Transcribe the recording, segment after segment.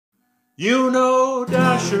You know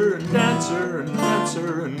Dasher and Dancer and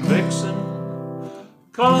Dancer and Vixen,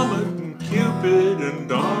 Comet and Cupid and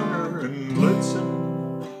Donner and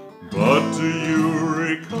Blitzen. But do you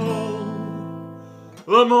recall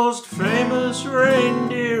the most famous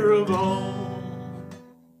reindeer of all?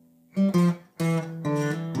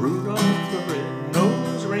 Rudolph the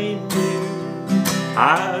red-nosed reindeer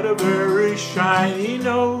had a very shiny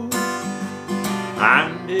nose,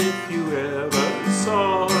 and if you ever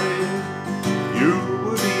saw it, you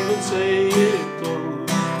would even say it glowed.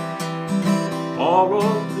 All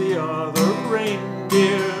of the other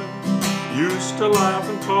reindeer used to laugh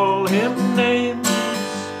and call him names.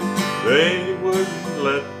 They wouldn't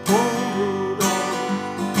let poor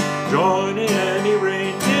Rudolph join in any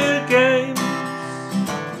reindeer games.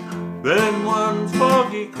 Then one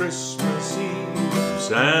foggy Christmas Eve,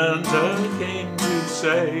 Santa came to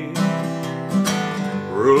say,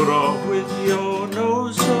 Rudolph, with your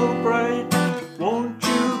nose so bright, won't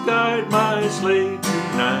you guide my sleigh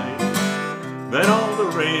tonight? Then all the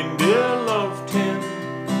reindeer loved him,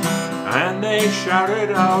 and they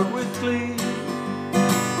shouted out with glee,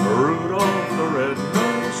 Rudolph the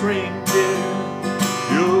red-nosed reindeer,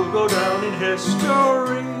 you'll go down in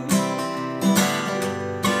history.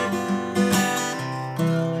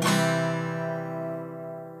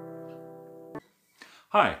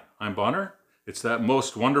 Hi, I'm Bonner. It's that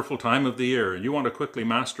most wonderful time of the year, and you want to quickly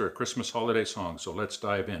master a Christmas holiday song, so let's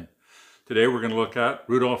dive in. Today we're going to look at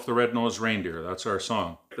Rudolph the Red-Nosed Reindeer. That's our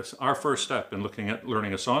song. Our first step in looking at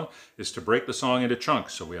learning a song is to break the song into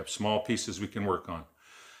chunks so we have small pieces we can work on.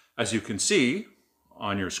 As you can see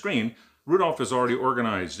on your screen, Rudolph is already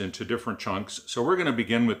organized into different chunks, so we're going to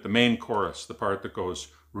begin with the main chorus, the part that goes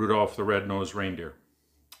Rudolph the Red-Nosed Reindeer.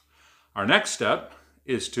 Our next step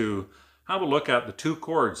is to have a look at the two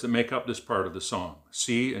chords that make up this part of the song,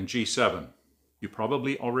 C and G7. You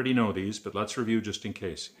probably already know these, but let's review just in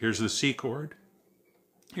case. Here's the C chord.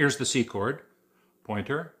 Here's the C chord.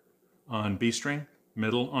 Pointer on B string,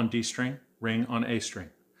 middle on D string, ring on A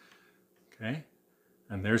string. Okay,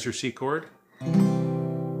 and there's your C chord.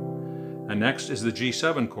 And next is the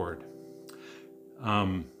G7 chord.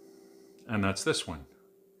 And that's this one.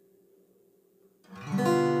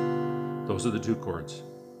 Those are the two chords.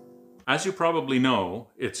 As you probably know,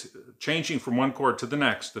 it's changing from one chord to the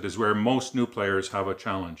next that is where most new players have a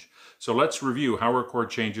challenge. So let's review how our chord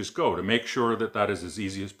changes go to make sure that that is as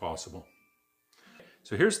easy as possible.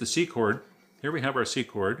 So here's the C chord. Here we have our C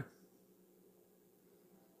chord.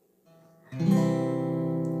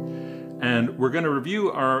 And we're going to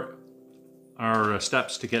review our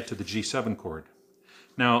steps to get to the G7 chord.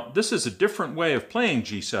 Now, this is a different way of playing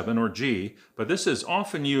G7 or G, but this is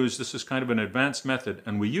often used, this is kind of an advanced method,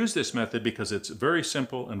 and we use this method because it's very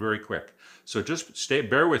simple and very quick. So just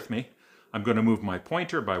bear with me. I'm going to move my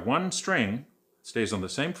pointer by one string. It stays on the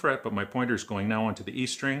same fret, but my pointer is going now onto the E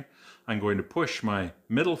string. I'm going to push my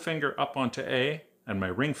middle finger up onto A and my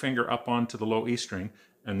ring finger up onto the low E string.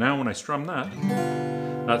 And now when I strum that,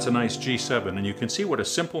 that's a nice G7, and you can see what a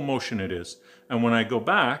simple motion it is. And when I go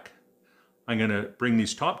back, I'm going to bring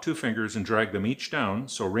these top two fingers and drag them each down,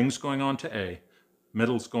 so ring's going on to A,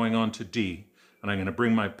 middle's going on to D, and I'm going to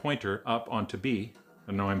bring my pointer up onto B,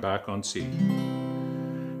 and now I'm back on C.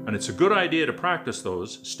 And it's a good idea to practice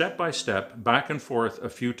those step by step, back and forth a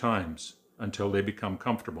few times until they become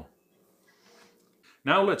comfortable.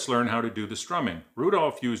 Now let's learn how to do the strumming.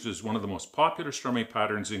 Rudolph uses one of the most popular strumming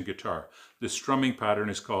patterns in guitar. This strumming pattern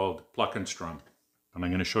is called pluck and strum, and I'm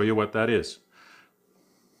going to show you what that is.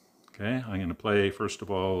 Okay, I'm going to play, first of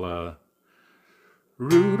all,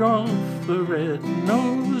 Rudolph the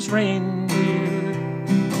Red-Nosed Reindeer.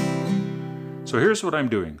 So here's what I'm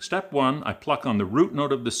doing. Step one, I pluck on the root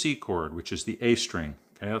note of the C chord, which is the A string.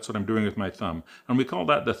 Okay, that's what I'm doing with my thumb. And we call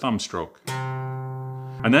that the thumb stroke.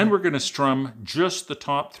 And then we're going to strum just the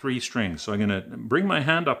top three strings. So I'm going to bring my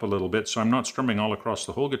hand up a little bit so I'm not strumming all across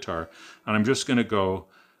the whole guitar. And I'm just going to go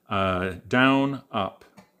down, up.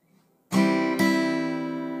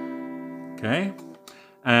 Okay,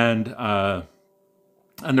 and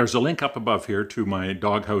there's a link up above here to my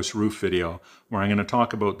doghouse roof video where I'm going to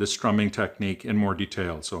talk about this strumming technique in more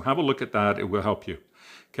detail. So have a look at that, it will help you.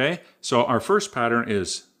 Okay, so our first pattern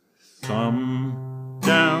is thumb,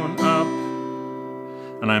 down, up,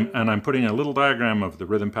 and I'm putting a little diagram of the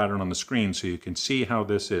rhythm pattern on the screen so you can see how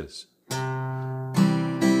this is.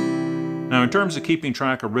 Now in terms of keeping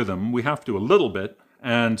track of rhythm, we have to a little bit,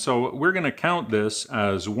 and so we're going to count this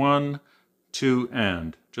as 1, 2,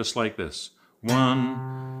 and, just like this.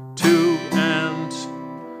 1, 2, and,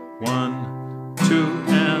 1, 2,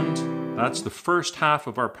 and. That's the first half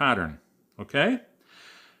of our pattern, okay?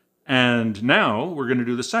 And now we're going to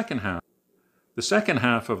do the second half. The second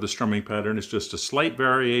half of the strumming pattern is just a slight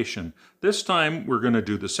variation. This time we're going to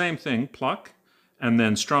do the same thing, pluck, and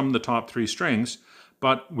then strum the top 3 strings.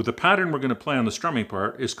 But with the pattern we're going to play on the strumming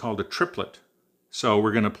part is called a triplet. So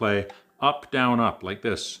we're going to play up, down, up, like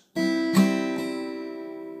this.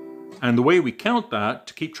 And the way we count that,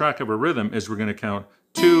 to keep track of a rhythm, is we're going to count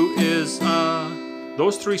 2 is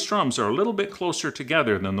Those 3 strums are a little bit closer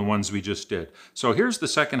together than the ones we just did. So here's the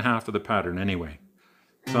second half of the pattern anyway.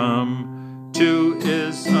 Thumb, 2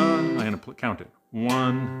 is I'm going to count it.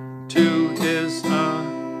 1, 2 is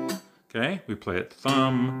Okay, we play it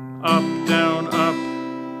thumb, up, down, up.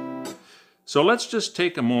 So let's just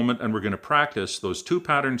take a moment and we're going to practice those 2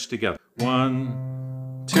 patterns together.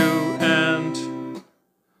 1, 2, and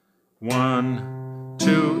 1,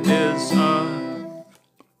 2 is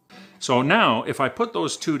So now, if I put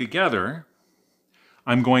those 2 together,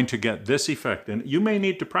 I'm going to get this effect. And you may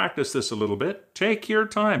need to practice this a little bit. Take your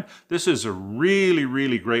time. This is a really,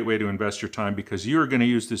 really great way to invest your time because you're going to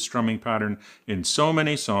use this strumming pattern in so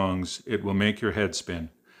many songs, it will make your head spin.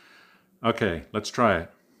 Okay, let's try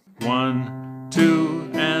it. 1, 2,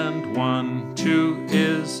 and 1, 2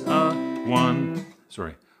 is 1.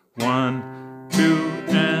 Sorry. 1, 2,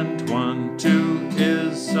 and 1, 2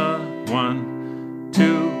 is 1,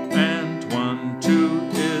 2, and 1, 2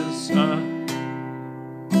 is 1,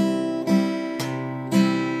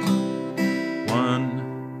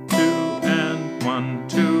 2, and 1,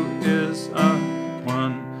 2 is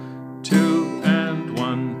 1, 2, and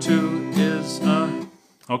 1, 2 is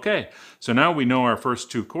Okay, so now we know our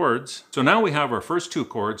first 2 chords. So now we have our first 2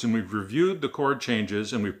 chords and we've reviewed the chord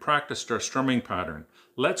changes and we've practiced our strumming pattern.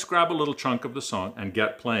 Let's grab a little chunk of the song and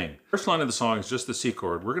get playing. First line of the song is just the C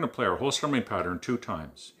chord. We're going to play our whole strumming pattern 2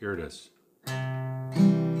 times. Here it is.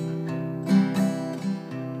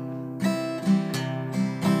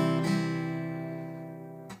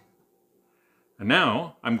 And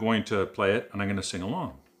now I'm going to play it and I'm going to sing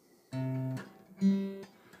along.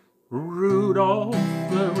 Rudolph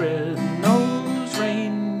the red-nosed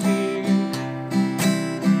reindeer.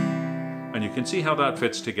 And you can see how that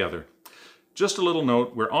fits together. Just a little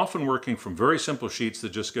note, we're often working from very simple sheets that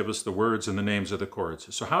just give us the words and the names of the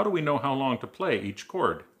chords. So how do we know how long to play each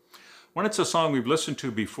chord? When it's a song we've listened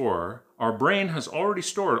to before, our brain has already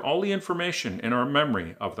stored all the information in our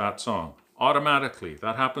memory of that song. Automatically.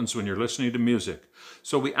 That happens when you're listening to music.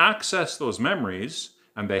 So we access those memories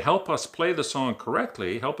and they help us play the song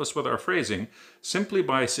correctly, help us with our phrasing, simply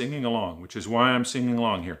by singing along, which is why I'm singing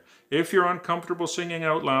along here. If you're uncomfortable singing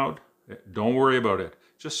out loud, don't worry about it.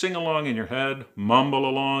 Just sing along in your head, mumble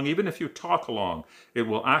along, even if you talk along. It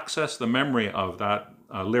will access the memory of that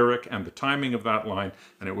lyric and the timing of that line,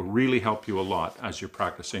 and it will really help you a lot as you're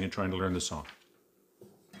practicing and trying to learn the song.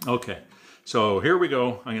 Okay, so here we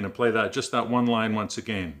go. I'm going to play that, just that one line once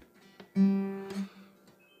again.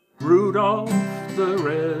 Rudolph the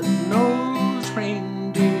red-nosed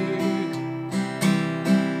reindeer.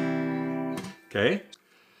 Okay,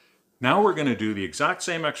 now we're going to do the exact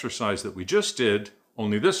same exercise that we just did,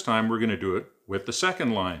 only this time we're going to do it with the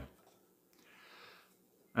second line.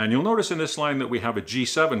 And you'll notice in this line that we have a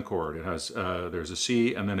G7 chord. It has, there's a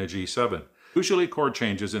C and then a G7. Usually chord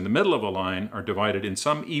changes in the middle of a line are divided in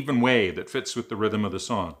some even way that fits with the rhythm of the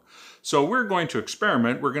song. So we're going to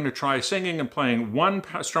experiment. We're going to try singing and playing one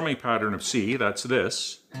strumming pattern of C, that's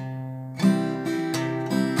this. And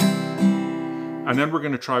then we're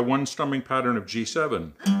going to try one strumming pattern of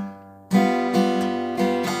G7.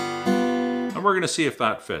 And we're going to see if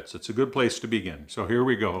that fits. It's a good place to begin. So here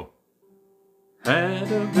we go.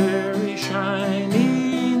 Had a very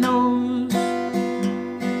shiny nose.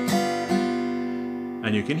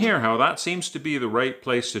 And you can hear how that seems to be the right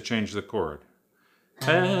place to change the chord.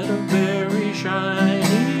 Had a very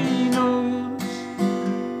shiny nose.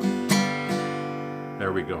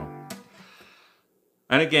 There we go.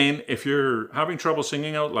 And again, if you're having trouble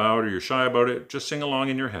singing out loud or you're shy about it, just sing along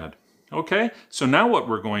in your head. Okay, so now what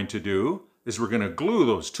we're going to do is we're going to glue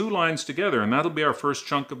those 2 lines together, and that'll be our first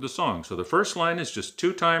chunk of the song. So the first line is just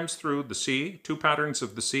 2 times through the C, 2 patterns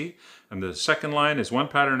of the C, and the second line is 1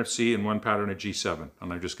 pattern of C and 1 pattern of G7.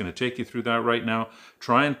 And I'm just going to take you through that right now.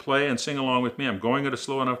 Try and play and sing along with me. I'm going at a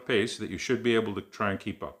slow enough pace that you should be able to try and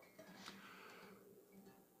keep up.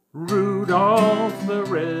 Rudolph the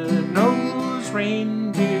red-nosed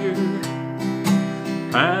reindeer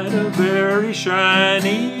had a very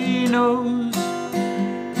shiny nose.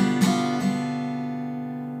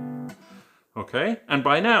 Okay, and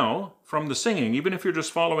by now, from the singing, even if you're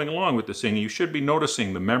just following along with the singing, you should be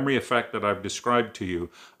noticing the memory effect that I've described to you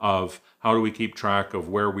of how do we keep track of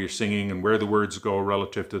where we're singing and where the words go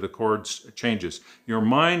relative to the chords changes. Your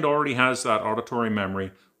mind already has that auditory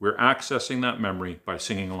memory. We're accessing that memory by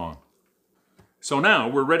singing along. So now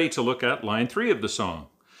we're ready to look at line 3 of the song.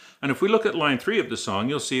 And if we look at line 3 of the song,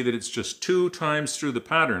 you'll see that it's just 2 times through the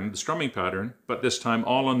pattern, the strumming pattern, but this time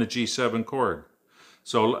all on the G7 chord.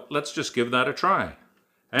 So let's just give that a try.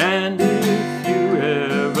 And if you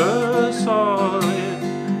ever saw it.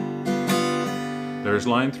 There's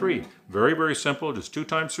line 3. Very, very simple, just 2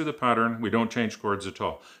 times through the pattern. We don't change chords at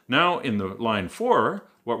all. Now in the line 4,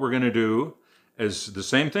 what we're going to do is the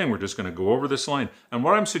same thing. We're just going to go over this line. And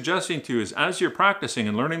what I'm suggesting to you is as you're practicing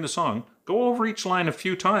and learning the song, go over each line a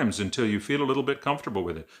few times until you feel a little bit comfortable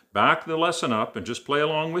with it. Back the lesson up and just play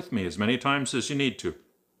along with me as many times as you need to.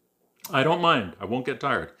 I don't mind. I won't get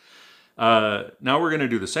tired. Now we're going to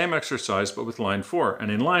do the same exercise, but with line 4. And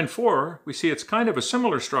in line 4, we see it's kind of a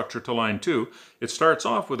similar structure to line 2. It starts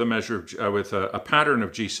off with a measure of, with a pattern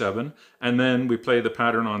of G7, and then we play the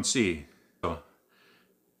pattern on C. So,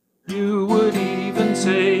 you would even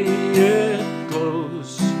say it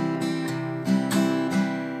goes.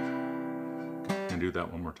 Can do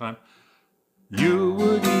that one more time. You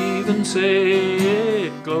would even say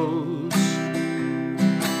it goes.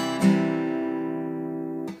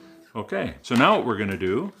 Okay, so now what we're going to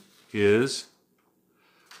do is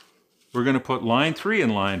we're going to put line 3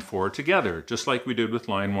 and line 4 together, just like we did with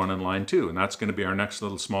line 1 and line 2, and that's going to be our next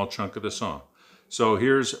little small chunk of the song. So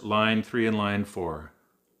here's line 3 and line 4,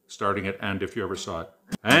 starting at "And if you ever saw it."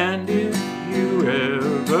 And if you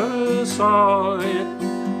ever saw it,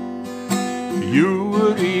 you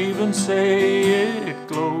would even say it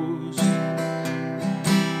glows.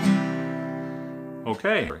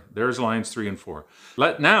 Okay, there's lines 3 and 4.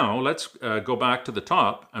 Now let's go back to the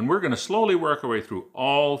top, and we're going to slowly work our way through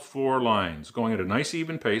all 4 lines, going at a nice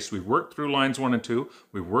even pace. We've worked through lines 1 and 2.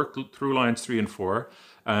 We've worked through lines 3 and 4,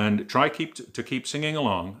 and try to keep singing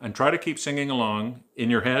along, and try to keep singing along in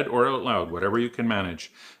your head or out loud, whatever you can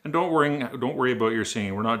manage. And don't worry about your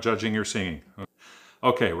singing. We're not judging your singing.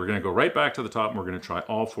 Okay, we're going to go right back to the top, and we're going to try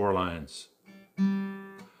all 4 lines.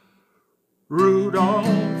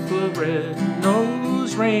 Rudolph the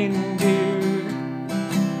red-nosed reindeer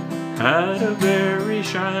had a very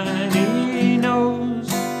shiny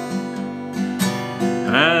nose,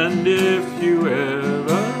 and if you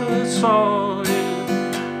ever saw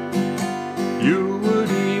it, you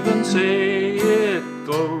would even say it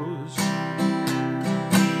glows.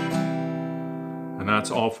 And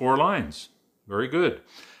that's all 4 lines. Very good.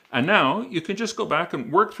 And now you can just go back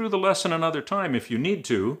and work through the lesson another time if you need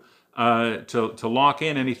to lock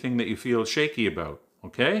in anything that you feel shaky about,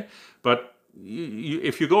 okay? But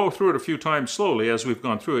if you go through it a few times slowly, as we've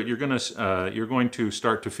gone through it, you're going to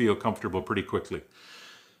start to feel comfortable pretty quickly.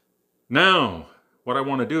 Now, what I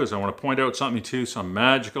want to do is I want to point out something to you, some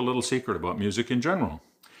magical little secret about music in general.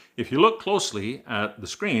 If you look closely at the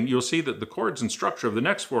screen, you'll see that the chords and structure of the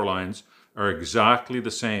next 4 lines are exactly the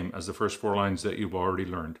same as the first 4 lines that you've already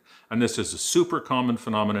learned. And this is a super common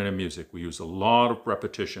phenomenon in music. We use a lot of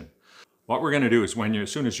repetition. What we're going to do is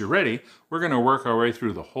as soon as you're ready, we're going to work our way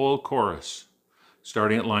through the whole chorus,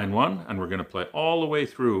 starting at line 1, and we're going to play all the way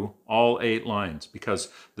through all 8 lines, because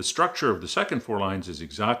the structure of the second 4 lines is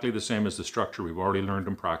exactly the same as the structure we've already learned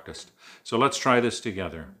and practiced. So let's try this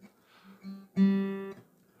together.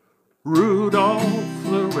 Rudolph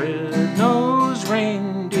the red-nosed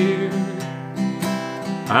reindeer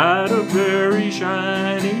had a very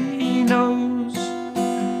shiny nose,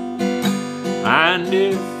 and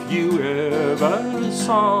if you ever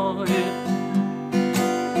saw it,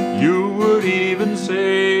 you would even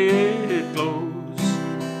say it glows.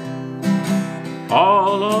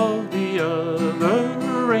 All of the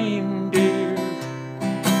other reindeer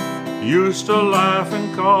used to laugh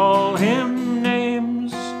and call him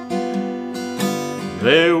names.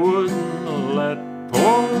 They wouldn't let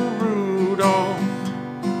poor Rudolph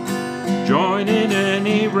join in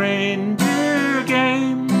any reindeer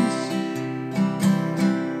games.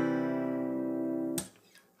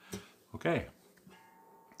 Okay,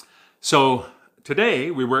 so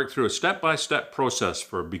today we worked through a step-by-step process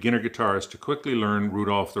for a beginner guitarist to quickly learn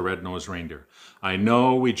Rudolph the Red-Nosed Reindeer. I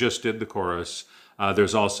know we just did the chorus.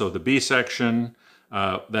 There's also the B section,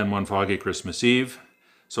 then One Foggy Christmas Eve.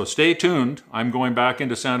 So stay tuned. I'm going back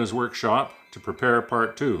into Santa's workshop to prepare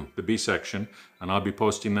part 2, the B section, and I'll be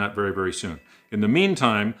posting that very, very soon. In the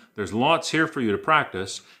meantime, there's lots here for you to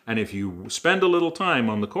practice, and if you spend a little time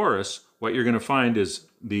on the chorus, what you're going to find is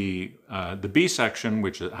the B section,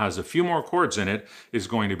 which has a few more chords in it, is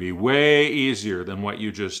going to be way easier than what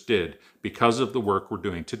you just did because of the work we're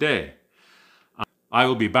doing today. I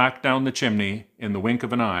will be back down the chimney in the wink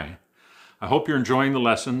of an eye. I hope you're enjoying the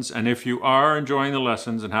lessons, and if you are enjoying the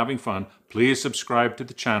lessons and having fun, please subscribe to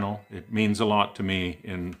the channel. It means a lot to me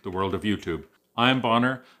in the world of YouTube. I'm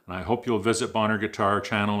Bonner, and I hope you'll visit Bonner Guitar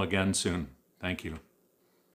channel again soon. Thank you.